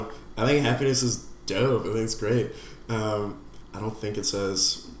I think happiness is dope. I think it's great. I don't think it's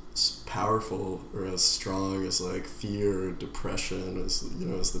as powerful or as strong as like fear or depression, as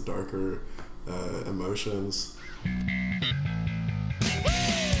as the darker emotions.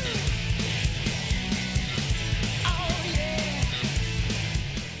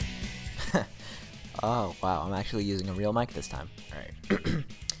 Oh, wow, I'm actually using a real mic this time. Alright.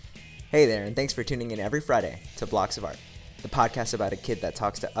 Hey there, and thanks for tuning in every Friday to Blocks of Art, the podcast about a kid that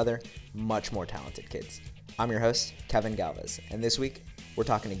talks to other, much more talented kids. I'm your host, Kevin Galvez, and this week, we're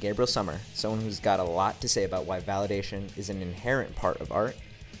talking to Gabriel Sommer, someone who's got a lot to say about why validation is an inherent part of art,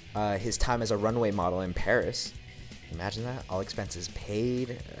 his time as a runway model in Paris, imagine that, all expenses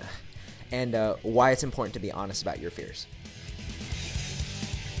paid, and why it's important to be honest about your fears.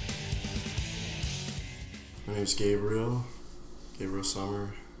 My name's Gabriel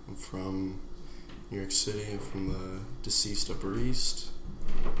Sommer. I'm from New York City. I'm from the deceased Upper East,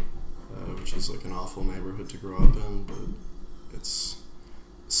 which is like an awful neighborhood to grow up in, but it's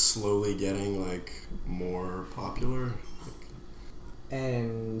slowly getting like more popular.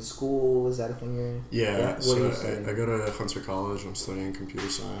 And school, is that a thing you're in? Yeah, What so are you studying? I go to Hunter College. I'm studying computer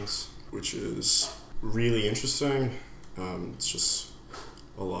science, which is really interesting. It's just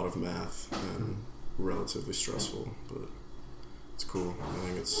a lot of math and relatively stressful, but it's cool.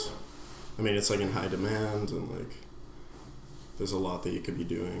 It's like in high demand, and like there's a lot that you could be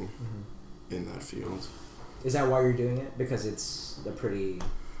doing in that field. Is that why you're doing it? Because it's a pretty...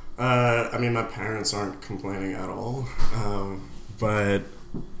 my parents aren't complaining at all, but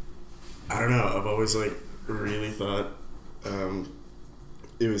I don't know, I've always like really thought I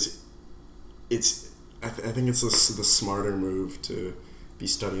think it's the smarter move to be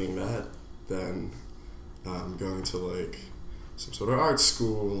studying that than going to like some sort of art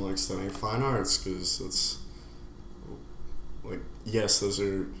school and like studying fine arts, because it's like, yes, those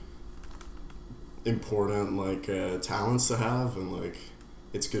are important like talents to have, and like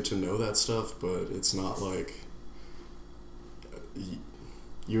it's good to know that stuff, but it's not like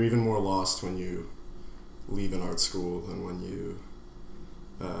you're even more lost when you leave an art school than when you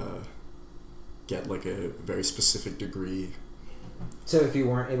get like a very specific degree. So if you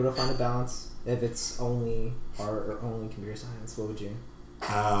weren't able to find a balance, if it's only art or only computer science, what would you?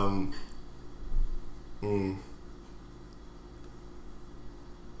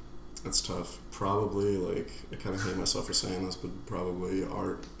 That's tough. Probably, like, I kind of hate myself for saying this, but probably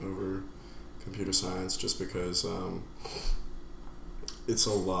art over computer science, just because it's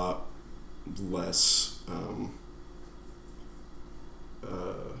a lot less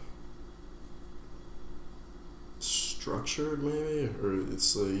structured, maybe, or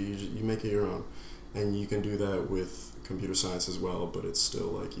it's you make it your own, and you can do that with computer science as well, but it's still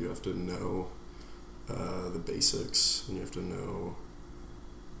like you have to know the basics, and you have to know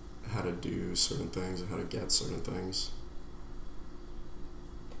how to do certain things and how to get certain things.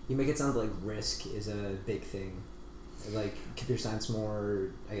 You make it sound like risk is a big thing. Like computer science more,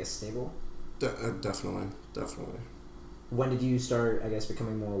 I guess, stable? Definitely. When did you start, I guess,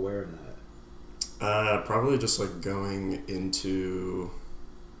 becoming more aware of that? Probably just like going into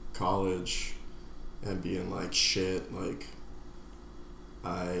college and being like, shit, like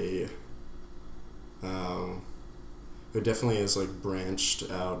it definitely is like branched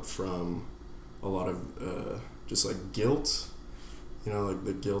out from a lot of just like guilt, like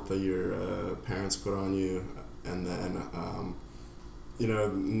the guilt that your parents put on you, and then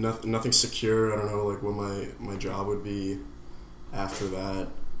nothing secure. I don't know like what my job would be after that,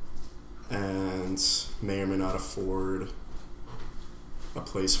 and may or may not afford a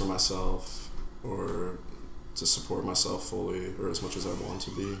place for myself or to support myself fully or as much as I want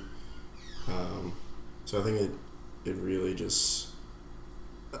to be. So I think it really just...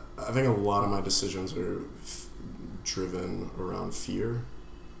 I think a lot of my decisions are driven around fear.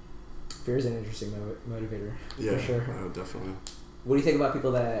 Fear is an interesting motivator. Yeah, for sure. Definitely. What do you think about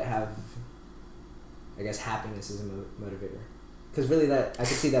people that have, I guess, happiness as a motivator? Because really, that I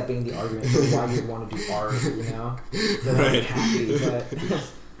could see that being the argument for why you want to do art, So right. Happy, but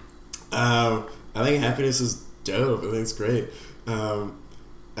I think happiness is dope. I think it's great. I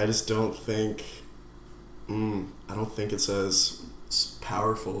just don't think... I don't think it's as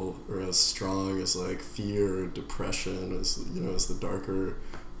powerful or as strong as like fear or depression, as as the darker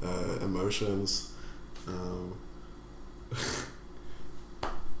emotions.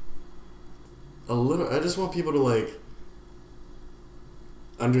 I just want people to like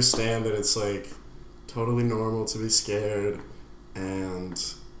understand that it's like totally normal to be scared, and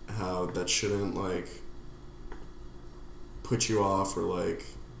how that shouldn't like put you off or like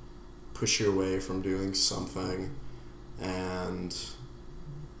push you away from doing something, and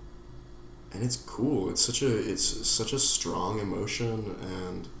and it's cool. It's such a strong emotion,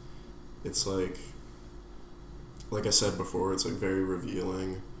 and it's like I said before, it's like very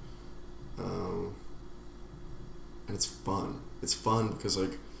revealing, and it's fun. It's fun because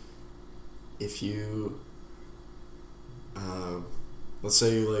like if you let's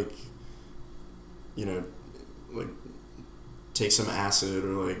say you like, you know, like take some acid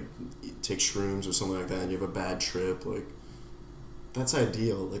or like take shrooms or something like that, and you have a bad trip, like that's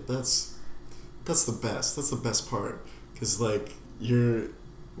ideal. Like that's the best. That's the best part, because like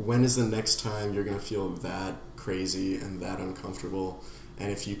when is the next time you're gonna feel that crazy and that uncomfortable?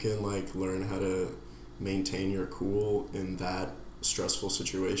 And if you can like learn how to maintain your cool in that stressful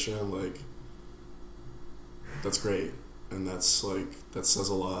situation, like that's great, and that's like that says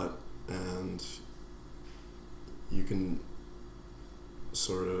a lot, and you can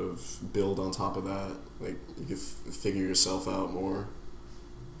sort of build on top of that. Like you can figure yourself out more.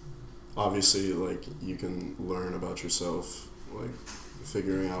 Obviously, like you can learn about yourself, like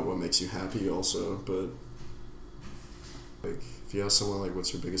figuring out what makes you happy also, but like if you ask someone like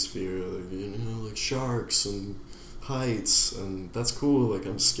what's your biggest fear, like, you know, like sharks and heights, and that's cool. Like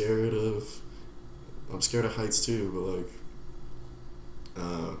I'm scared of heights too, but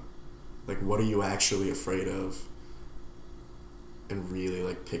like what are you actually afraid of? And really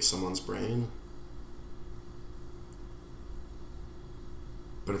like pick someone's brain.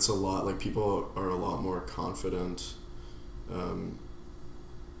 But it's a lot, like people are a lot more confident, and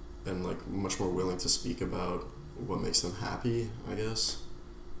like much more willing to speak about what makes them happy, I guess.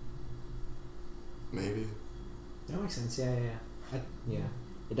 Maybe. That makes sense. Yeah.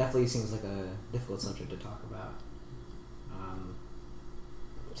 It definitely seems like a difficult subject to talk about.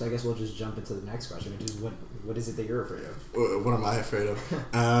 So I guess we'll just jump into the next question, which is what is it that you're afraid of? What am I afraid of?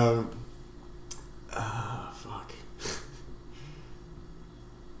 Fuck.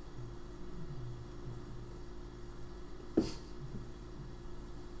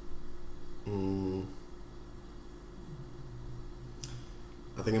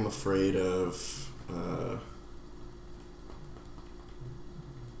 I think I'm afraid of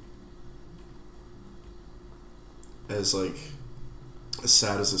as like as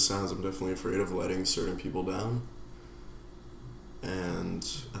sad as it sounds, I'm definitely afraid of letting certain people down, and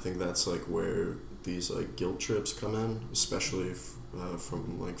I think that's like where these like guilt trips come in, especially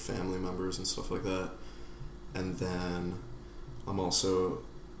from like family members and stuff like that. And then I'm also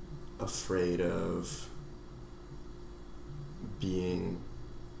afraid of being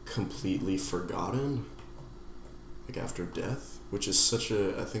completely forgotten, like after death, which is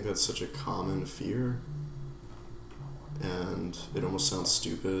I think that's such a common fear, and it almost sounds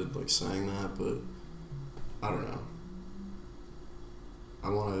stupid like saying that, but I don't know. I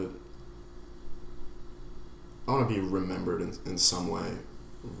want to be remembered in some way,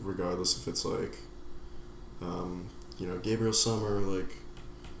 regardless if it's like, you know, Gabriel Sommer like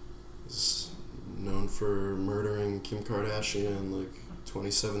is known for murdering Kim Kardashian like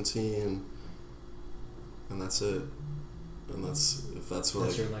 2017, and that's it. And if that's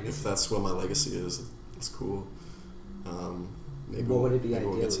what my legacy is, it's cool. Maybe what would it be? Maybe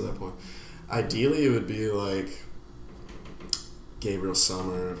we'll get to that point. Ideally, it would be like Gabriel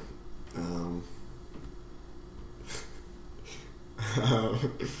Sommer,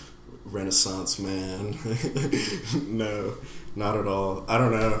 Renaissance man. No, not at all. I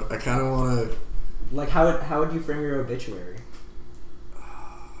don't know. I kind of want to. Like, how would you frame your obituary?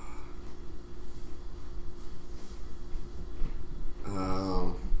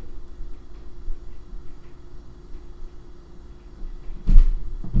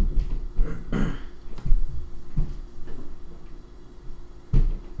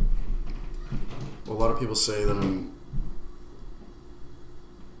 Well, a lot of people say that I'm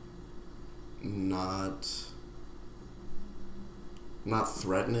not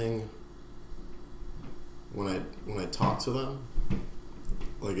threatening when I talk to them.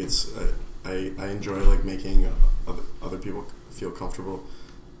 Like I enjoy like making other people feel comfortable,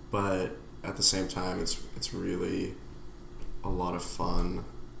 but at the same time it's really a lot of fun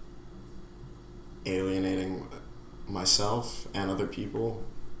alienating myself and other people.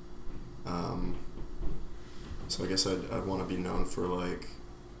 So I guess I'd want to be known for like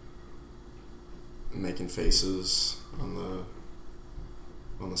making faces on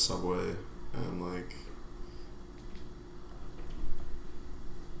the subway, and like,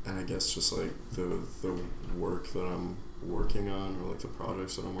 and I guess just like the work that I'm working on, or like the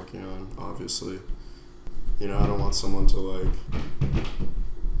projects that I'm working on. Obviously, you know, I don't want someone to like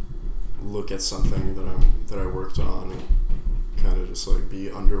look at something that I worked on and kind of just like be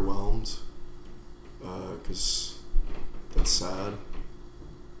underwhelmed, because that's sad.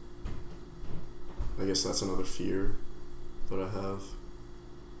 I guess that's another fear that I have.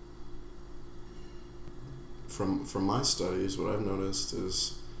 From my studies, what I've noticed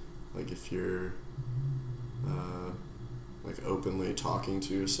is, like, if you're like openly talking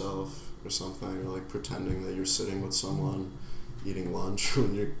to yourself or something, or like pretending that you're sitting with someone eating lunch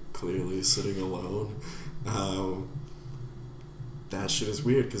when you're clearly sitting alone, that shit is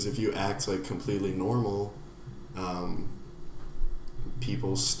weird, because if you act like completely normal,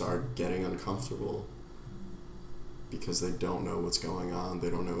 people start getting uncomfortable because they don't know what's going on. They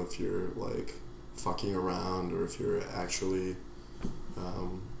don't know if you're like fucking around or if you're actually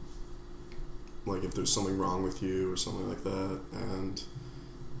like if there's something wrong with you or something like that. And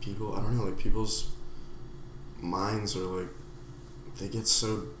people, I don't know, like people's minds are like, they get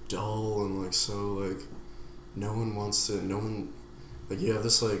so dull and like so like no one, like you have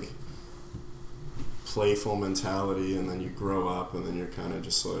this like playful mentality, and then you grow up and then you're kind of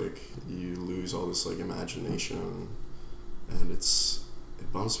just like, you lose all this like imagination, and it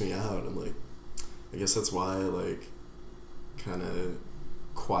bumps me out. And like, I guess that's why I like kind of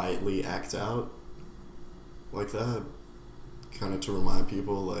quietly act out like that, kind of to remind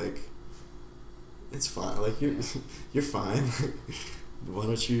people like, it's fine, like you're fine. Why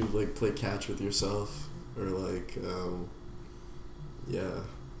don't you like play catch with yourself, or like yeah.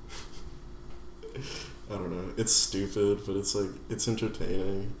 I don't know, it's stupid, but it's like, it's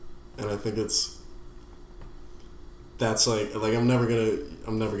entertaining, and I think that's like I'm never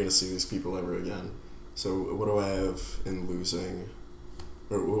gonna see these people ever again. So what do I have in losing,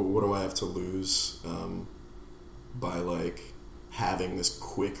 or what do I have to lose by like having this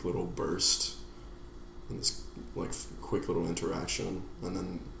quick little burst and this like quick little interaction, and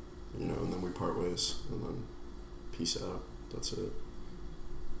then and then we part ways, and then peace out, that's it.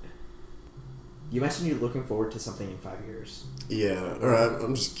 You mentioned you're looking forward to something in 5 years. Yeah, or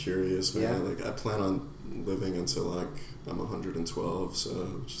I'm just curious, man. Yeah. Like, I plan on living until like I'm 112.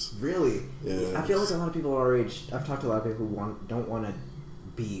 So just, really, yeah. I feel like a lot of people our age. I've talked to a lot of people who don't want to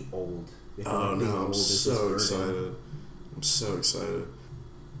be old. Oh no, I'm so excited. I'm so excited.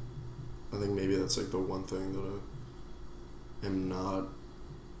 I think maybe that's like the one thing that I am not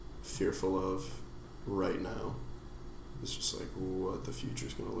fearful of right now. It's just like what the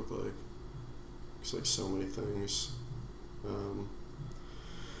future's gonna look like. It's like so many things.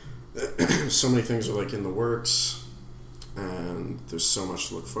 So many things are like in the works, and there's so much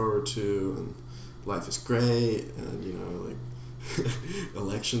to look forward to, and life is great, and like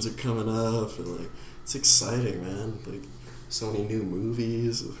elections are coming up, and like it's exciting, man. Like so many new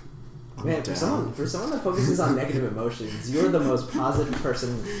movies. Man, for someone that focuses on negative emotions, you're the most positive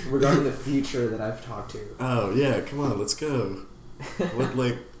person regarding the future that I've talked to. Oh yeah, come on, let's go.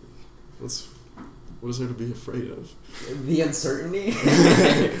 What is there to be afraid of? The uncertainty.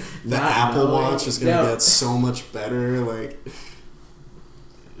 The Apple Watch is gonna get so much better. Like,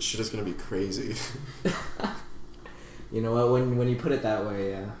 shit is gonna be crazy. You know what? When you put it that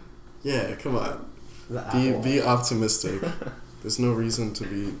way, yeah. Yeah, come on. Be optimistic. There's no reason to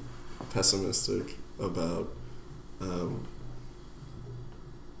be pessimistic about.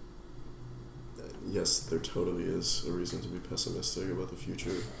 Yes, there totally is a reason to be pessimistic about the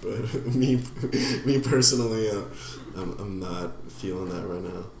future, but me personally, I'm not feeling that right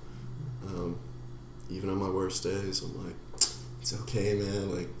now. Even on my worst days, I'm like, it's okay,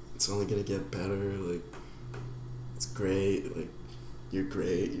 man. Like, it's only gonna get better. Like, it's great. Like, you're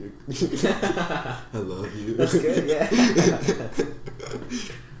great. I love you. That's good. Yeah.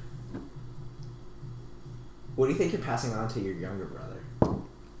 What do you think you're passing on to your younger brother?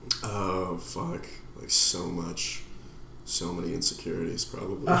 Oh, fuck. Like, so many insecurities,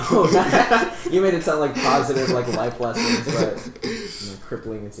 probably. Oh, you made it sound like positive, like life lessons, but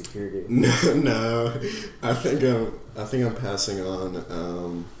crippling insecurity. No. I think I'm passing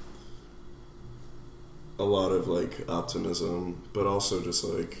on a lot of like optimism, but also just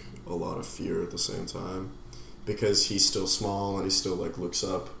like a lot of fear at the same time, because he's still small and he still like looks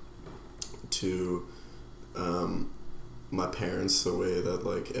up to my parents the way that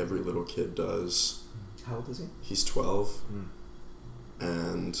like every little kid does. How old is he? He's 12.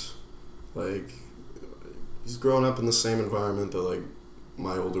 And like he's grown up in the same environment that like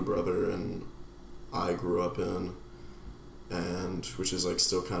my older brother and I grew up in, and which is like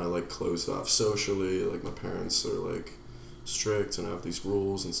still kind of like closed off socially. Like my parents are like strict and have these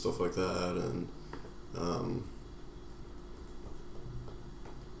rules and stuff like that, and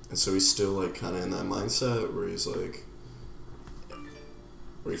so he's still like kind of in that mindset where he's like,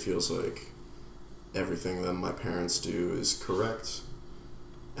 where he feels like everything that my parents do is correct,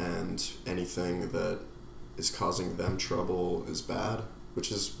 and anything that is causing them trouble is bad, which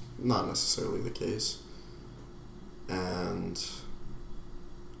is not necessarily the case. And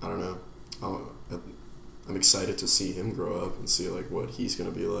I don't know. I'm excited to see him grow up and see like what he's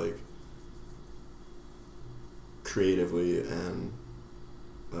gonna be like creatively and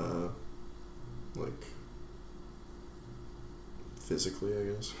like physically,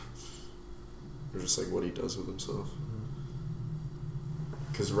 I guess, or just like what he does with himself.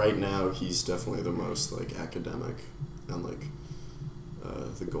 Because right now he's definitely the most like academic and like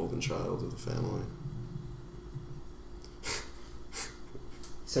the golden child of the family.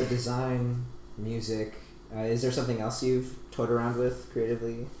 So design, music. Is there something else you've toyed around with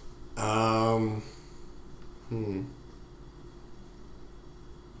creatively? I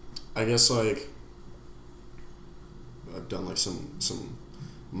guess like I've done like some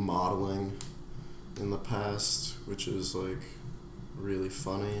modeling in the past, which is like really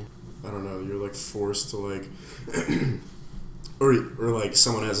funny. I don't know, you're like forced to like or like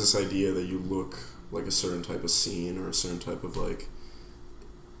someone has this idea that you look like a certain type of scene or a certain type of like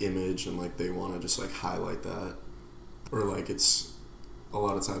image, and like they want to just like highlight that, or like it's a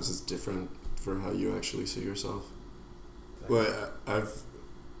lot of times it's different for how you actually see yourself. Well, I've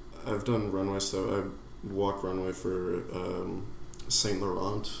done runway stuff. I walked runway for Saint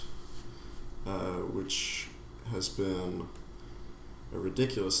Laurent, which has been a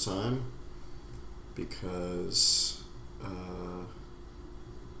ridiculous time because I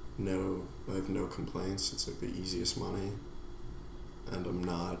have no complaints. It's like the easiest money, and I'm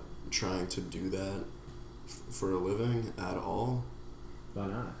not trying to do that for a living at all. Why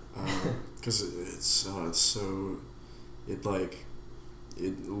not? Because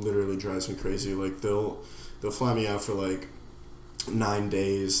it literally drives me crazy. Like they'll fly me out for like 9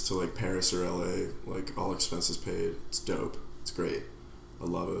 days to like Paris or LA, like all expenses paid. It's dope. It's great. I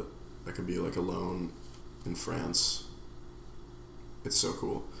love it. I could be like alone in France. It's so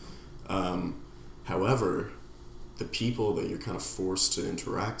cool. However, the people that you're kind of forced to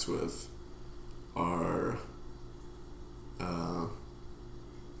interact with are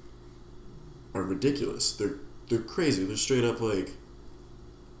ridiculous. They're crazy. They're straight up like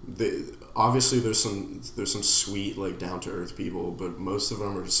obviously there's some sweet like down to earth people, but most of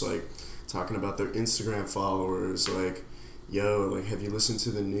them are just like talking about their Instagram followers, like, yo, like, have you listened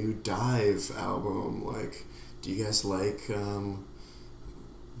to the new Dive album? Like, do you guys like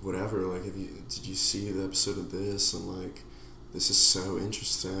whatever? Like, did you see the episode of this? And like, this is so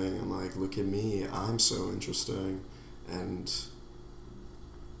interesting. And like, look at me, I'm so interesting. And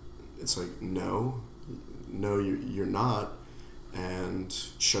it's like, no, you're not. And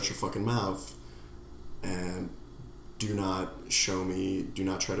shut your fucking mouth. And do not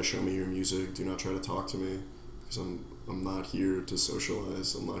try to show me your music. Do not try to talk to me, because I'm not here to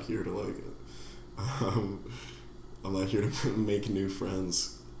socialize. I'm not here to like I'm not here to make new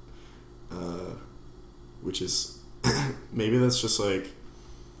friends. Which is maybe that's just like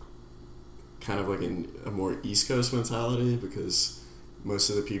kind of like a more East Coast mentality, because most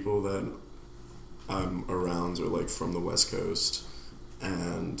of the people that I'm around are like from the West Coast,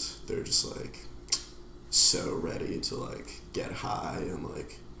 and they're just like so ready to like get high and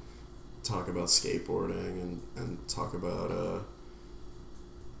like talk about skateboarding and talk about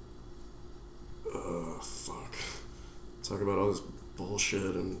talk about all this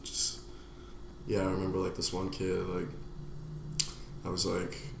bullshit. And just, yeah, I remember like this one kid, like I was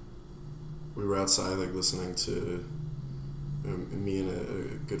like, we were outside like listening to me and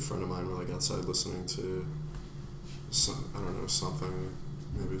a good friend of mine were like outside listening to something,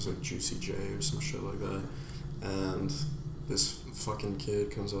 maybe it was like Juicy J or some shit like that, and this fucking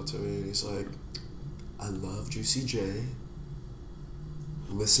kid comes up to me and he's like, I love Juicy J,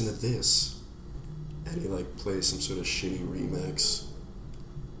 listen to this, and he like plays some sort of shitty remix,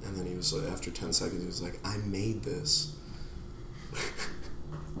 and then he was like, after 10 seconds he was like, I made this.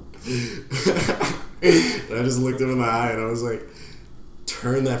 And I just looked him in the eye and I was like,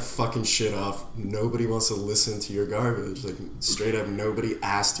 turn that fucking shit off. Nobody wants to listen to your garbage. Like, straight up, nobody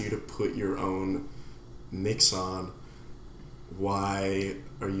asked you to put your own mix on. Why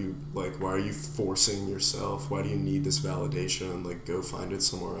are you forcing yourself? Why do you need this validation? Like, go find it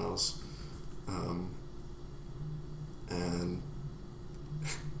somewhere else. And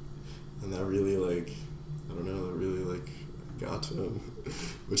that really, like, I don't know, that really, like, got to him,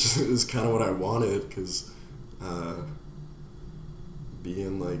 which is kind of what I wanted, because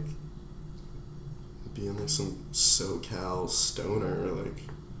being like some SoCal stoner, like,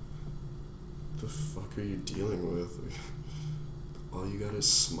 the fuck are you dealing with? Like, all you got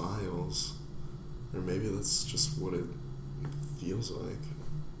is smiles, or maybe that's just what it feels like.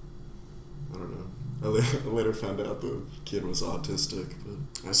 I don't know. I later found out the kid was autistic,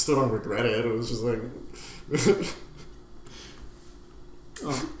 but I still don't regret it. It was just like...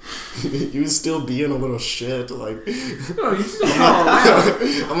 Oh. He was still being a little shit, like... No, you still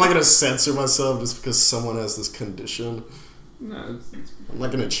I'm not gonna censor myself just because someone has this condition. No, it's I'm not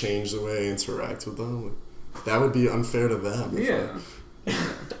gonna change the way I interact with them. That would be unfair to them. yeah.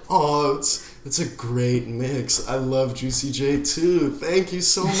 Oh, it's a great mix. I love Juicy J too. Thank you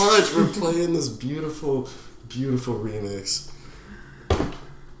so much for playing this beautiful, beautiful remix.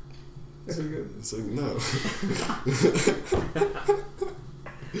 Very good. It's like, no.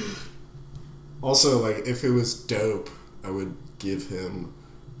 Also, like, if it was dope, I would give him,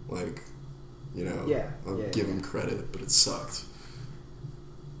 like, you know, I'd give him credit, but it sucked.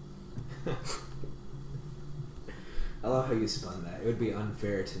 I love how you spun that. It would be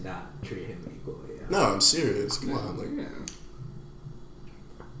unfair to not treat him equally. Yeah. No, I'm serious. Come on, like,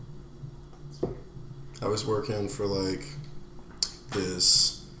 I was working for like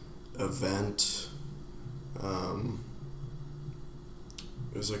this event.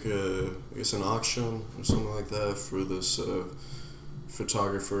 It was like I guess an auction or something like that for this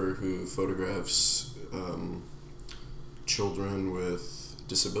photographer who photographs children with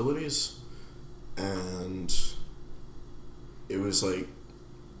disabilities, and it was like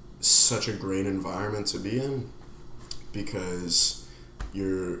such a great environment to be in because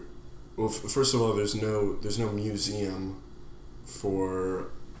first of all, there's no museum for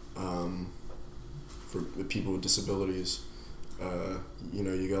the people with disabilities. You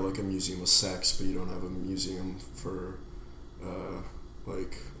know, you got like a museum of sex, but you don't have a museum for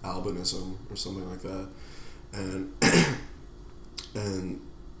like albinism or something like that. And and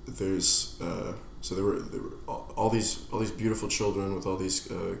there's so there were all these beautiful children with all these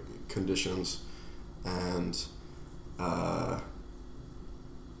conditions, and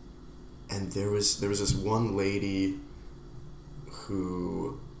there was this one lady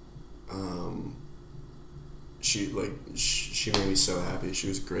who she made me so happy. She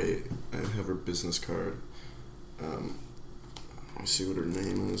was great. I have her business card. Let me see what her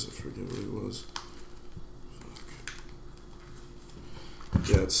name is. I forget what it was. Fuck.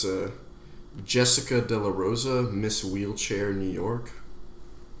 Yeah, it's Jessica De La Rosa, Miss Wheelchair, New York.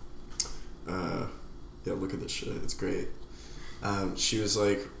 Yeah, look at this shit. It's great. She was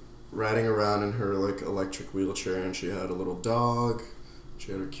like riding around in her like electric wheelchair, and she had a little dog.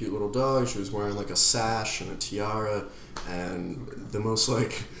 She had her cute little dog. She was wearing like a sash and a tiara, and the most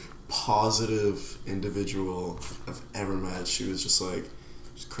like positive individual I've ever met. She was just like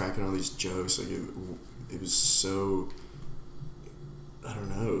just cracking all these jokes. Like it was so, I don't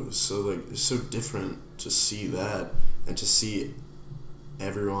know, it was so like it was so different to see that and to see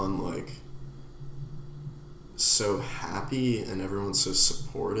everyone like so happy and everyone's so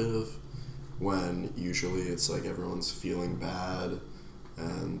supportive when usually it's like everyone's feeling bad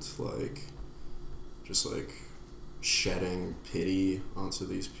and like just like shedding pity onto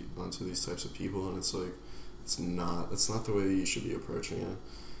these types of people, and it's like that's not the way you should be approaching it.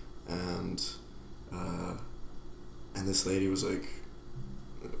 And this lady was like,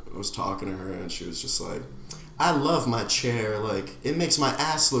 I was talking to her and she was just like, I love my chair, like it makes my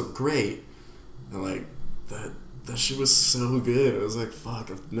ass look great, and like that shit was so good. I was like,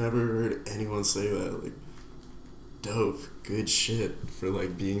 fuck, I've never heard anyone say that. Like, dope, good shit for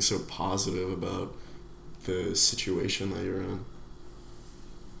like being so positive about the situation that you're in.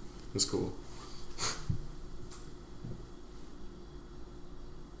 It was cool.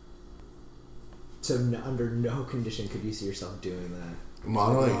 So under no condition could you see yourself doing that?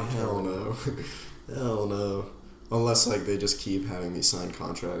 Modeling? Hell no. Hell no. Unless like they just keep having me sign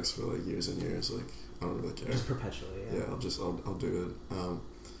contracts for like years and years. Like I don't really care. Just perpetually. Yeah. I'll do it.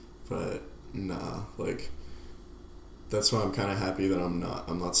 But nah, like that's why I'm kind of happy that I'm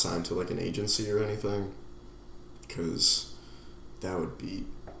not signed to like an agency or anything, because that'd be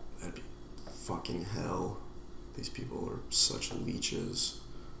fucking hell. These people are such leeches.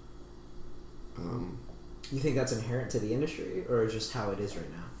 You think that's inherent to the industry, or just how it is right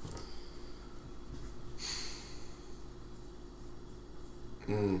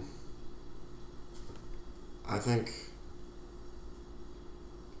now? I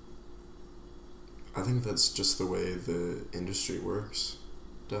think that's just the way the industry works.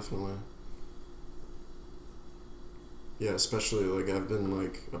 Definitely. Yeah, especially like I've been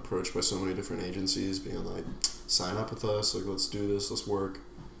like approached by so many different agencies being like, sign up with us, like let's do this, let's work,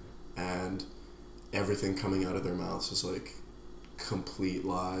 and everything coming out of their mouths is like complete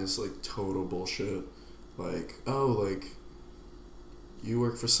lies, like total bullshit. Like, oh, like you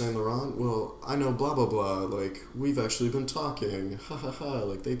work for Saint Laurent? Well, I know blah blah blah, like we've actually been talking, ha ha ha,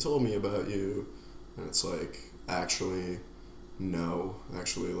 like they told me about you. and it's like, actually, no,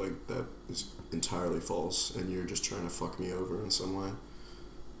 actually, like, that is entirely false, and you're just trying to fuck me over in some way.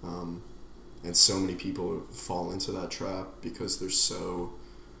 And so many people fall into that trap because they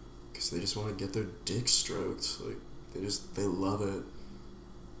just want to get their dick stroked. Like, they love it.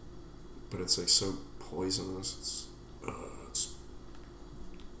 But it's, like, so poisonous. It's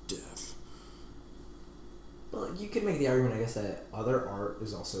death. Well, you could make the argument, I guess, that other art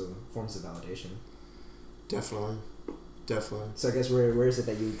is also forms of validation. Definitely. So I guess where is it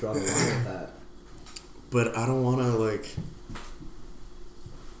that you draw the line with that? But I don't want to, like...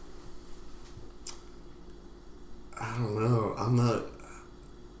 I don't know.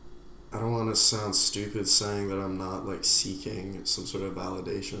 I don't want to sound stupid saying that I'm not, like, seeking some sort of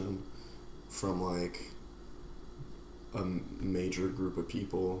validation from, like, a major group of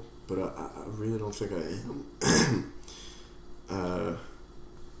people, but I really don't think I am.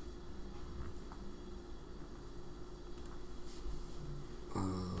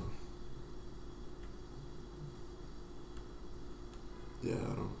 Yeah, I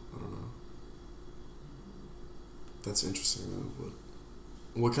don't know. That's interesting though.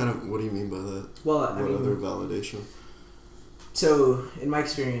 What do you mean by that? Well, what other validation? So, in my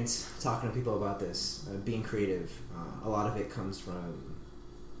experience, talking to people about this, being creative, a lot of it comes from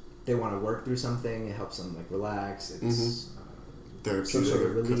they want to work through something. It helps them, like, relax. It's therapeutic, some sort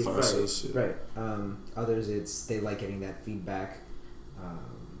of relief, catharsis. Right. Others, it's they like getting that feedback.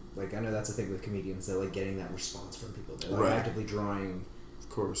 Like, I know that's a thing with comedians. They like getting that response from people. They're like actively drawing, of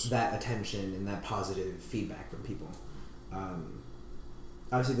course, that attention and that positive feedback from people.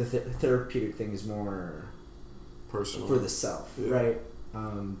 Obviously, the therapeutic thing is more personal for the self, right?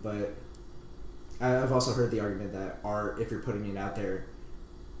 But I've also heard the argument that art, if you're putting it out there,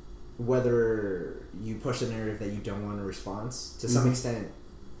 whether you push the narrative that you don't want a response, to some extent,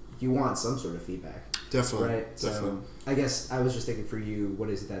 you want some sort of feedback. Definitely. Right? Definitely. So I guess I was just thinking, for you, what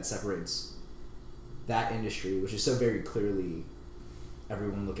is it that separates that industry, which is so very clearly,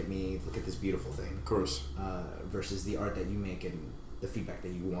 everyone look at me, look at this beautiful thing. Of course. Versus the art that you make and the feedback that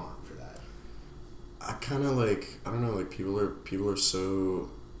you want for that. I kind of like, I don't know, like, people are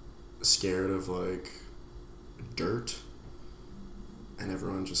so scared of, like, dirt, and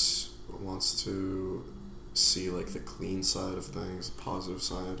everyone just wants to see, like, the clean side of things, the positive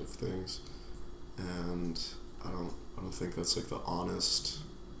side of things, and I don't think that's, like, the honest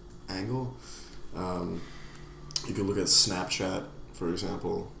angle. You could look at Snapchat, for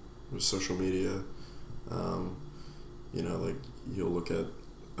example, or social media. Like, you'll look at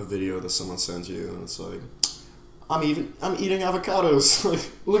a video that someone sends you, and it's like, I'm eating avocados.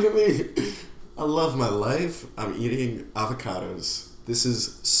 Like, look at me. I love my life. I'm eating avocados. This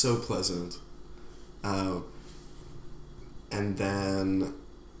is so pleasant. And then,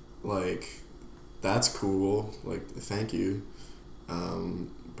 like, that's cool. Like, thank you.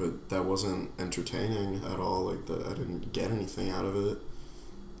 But that wasn't entertaining at all. Like, I didn't get anything out of it.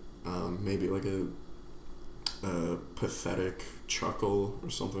 Maybe like a pathetic chuckle or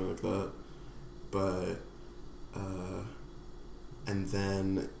something like that. But and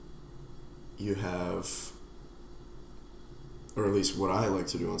then you have, or at least what I like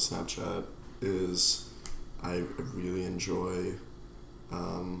to do on Snapchat is I really enjoy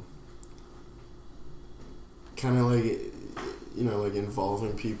kind of like, like,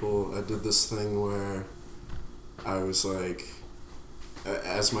 involving people. I did this thing where I was like,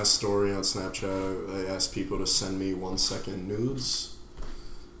 as my story on Snapchat, I asked people to send me 1-second nudes,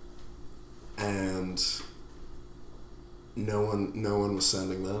 and no one was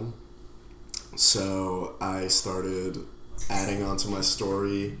sending them. So I started adding onto my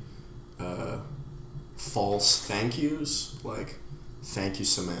story false thank yous, like, thank you,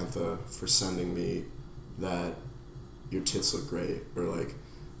 Samantha, for sending me that your tits look great, or like,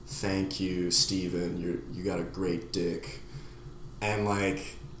 thank you, Steven, you got a great dick.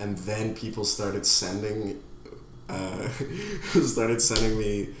 And then people started sending me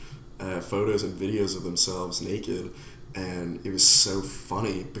photos and videos of themselves naked, and it was so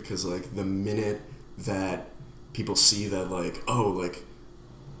funny because, like, the minute that people see that, like, oh, like,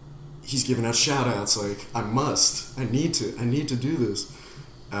 he's giving out shout outs, like, I need to do this,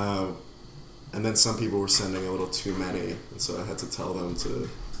 and then some people were sending a little too many, and so I had to tell them to,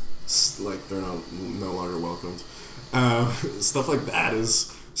 like, they're no longer welcomed. Stuff like that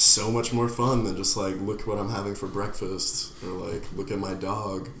is so much more fun than just, like, look what I'm having for breakfast, or, like, look at my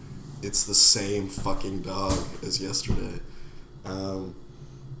dog. It's the same fucking dog as yesterday.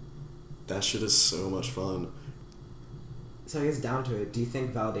 That shit is so much fun. So I guess down to it, do you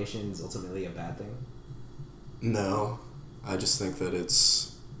think validation is ultimately a bad thing? No, I just think that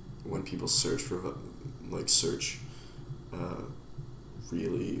it's when people search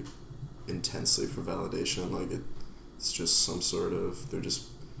really intensely for validation, like it's just some sort of, they're just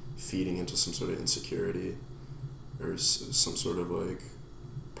feeding into some sort of insecurity or some sort of like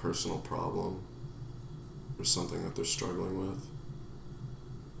personal problem or something that they're struggling with.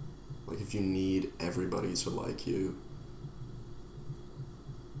 Like if you need everybody to like you,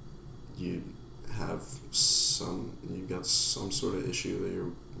 you've got some sort of issue that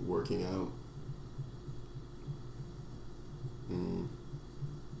you're working out.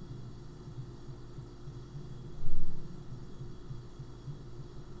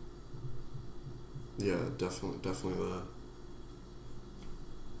 Yeah, definitely that.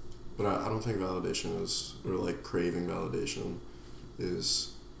 But I don't think validation is, or like craving validation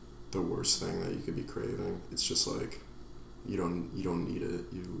is the worst thing that you could be craving. It's just like you don't need it.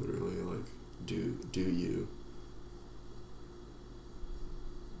 You literally like do you.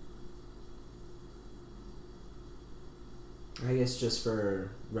 I guess just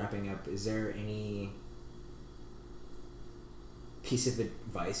for wrapping up, is there any piece of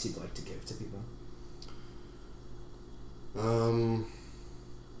advice you'd like to give to people?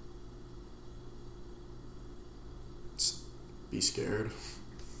 Just be scared.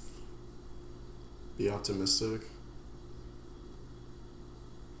 Be optimistic.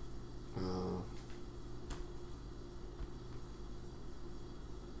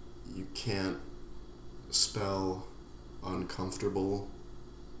 You can't spell uncomfortable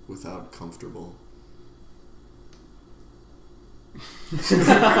without comfortable.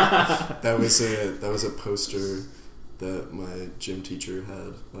 That was a poster that my gym teacher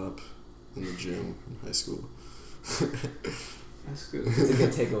had up in the gym in high school. That's good. It's a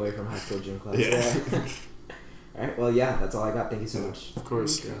good takeaway from high school gym class. Yeah. All right. Well, yeah, that's all I got. Thank you so much. Of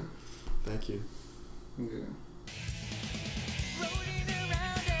course. Okay. Yeah. Thank you. Yeah.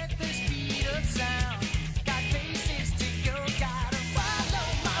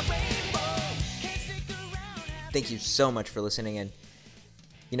 Thank you so much for listening, and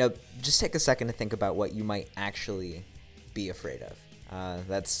just take a second to think about what you might actually be afraid of.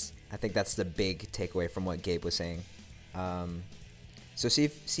 I think that's the big takeaway from what Gabe was saying. So see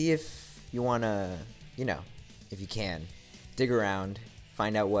if you want to, if you can, dig around,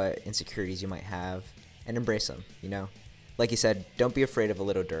 find out what insecurities you might have, and embrace them. Like you said, don't be afraid of a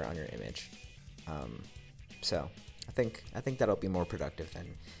little dirt on your image. So I think that'll be more productive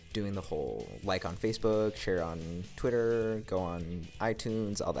than doing the whole like on Facebook, share on Twitter, go on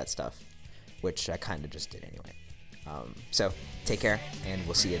iTunes, all that stuff, which I kind of just did anyway. So take care, and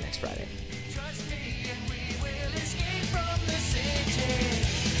we'll see you next Friday. Trust me and we will escape from the city.